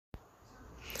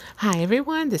Hi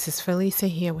everyone, this is Felisa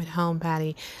here with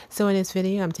Homebody. So in this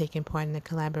video, I'm taking part in a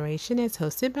collaboration that's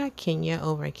hosted by Kenya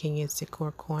over at Kenya's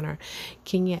Decor Corner.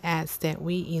 Kenya asks that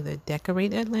we either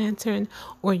decorate a lantern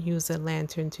or use a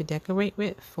lantern to decorate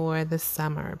with for the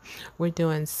summer. We're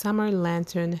doing summer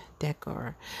lantern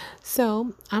decor.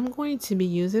 So I'm going to be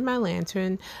using my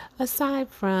lantern aside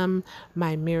from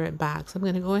my mirrored box. I'm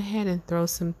going to go ahead and throw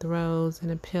some throws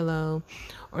and a pillow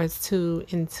or two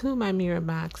into my mirror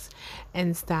box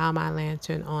and style my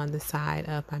lantern on the side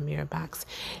of my mirror box.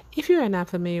 If you are not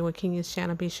familiar with Kenya's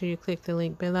channel, be sure you click the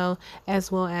link below, as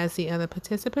well as the other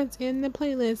participants in the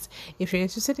playlist. If you're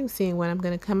interested in seeing what I'm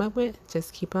going to come up with,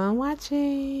 just keep on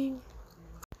watching.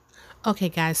 Okay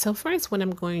guys, so first what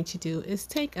I'm going to do is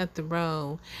take a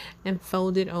throw and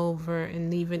fold it over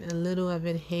and leaving a little of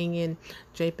it hanging,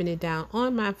 draping it down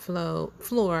on my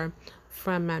floor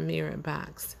from my mirror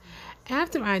box.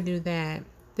 After I do that,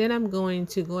 then I'm going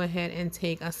to go ahead and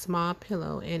take a small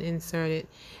pillow and insert it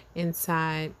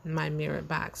inside my mirror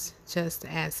box, just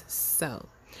as so.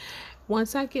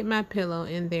 Once I get my pillow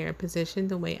in there positioned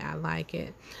the way I like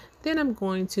it, then I'm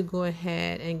going to go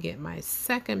ahead and get my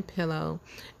second pillow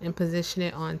and position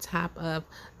it on top of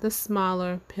the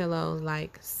smaller pillow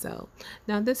like so.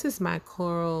 Now this is my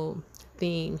coral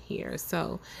theme here,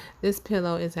 so this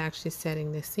pillow is actually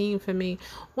setting the scene for me.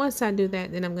 Once I do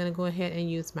that, then I'm going to go ahead and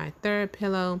use my third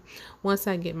pillow. Once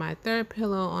I get my third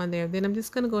pillow on there, then I'm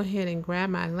just going to go ahead and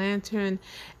grab my lantern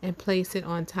and place it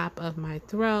on top of my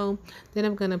throw. Then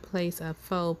I'm going to place a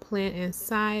faux plant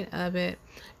inside of it,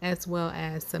 as well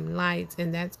as some lights,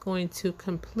 and that's going to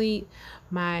complete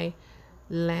my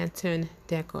lantern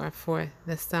decor for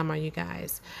the summer, you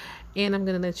guys. And I'm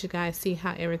going to let you guys see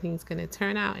how everything's going to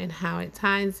turn out and how it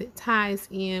ties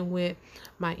in with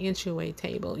my entryway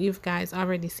table. You guys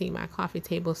already seen my coffee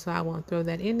table, so I won't throw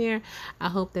that in there. I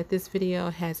hope that this video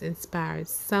has inspired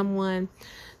someone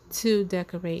to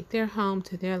decorate their home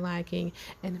to their liking,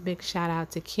 and a big shout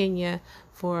out to Kenya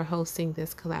for hosting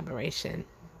this collaboration.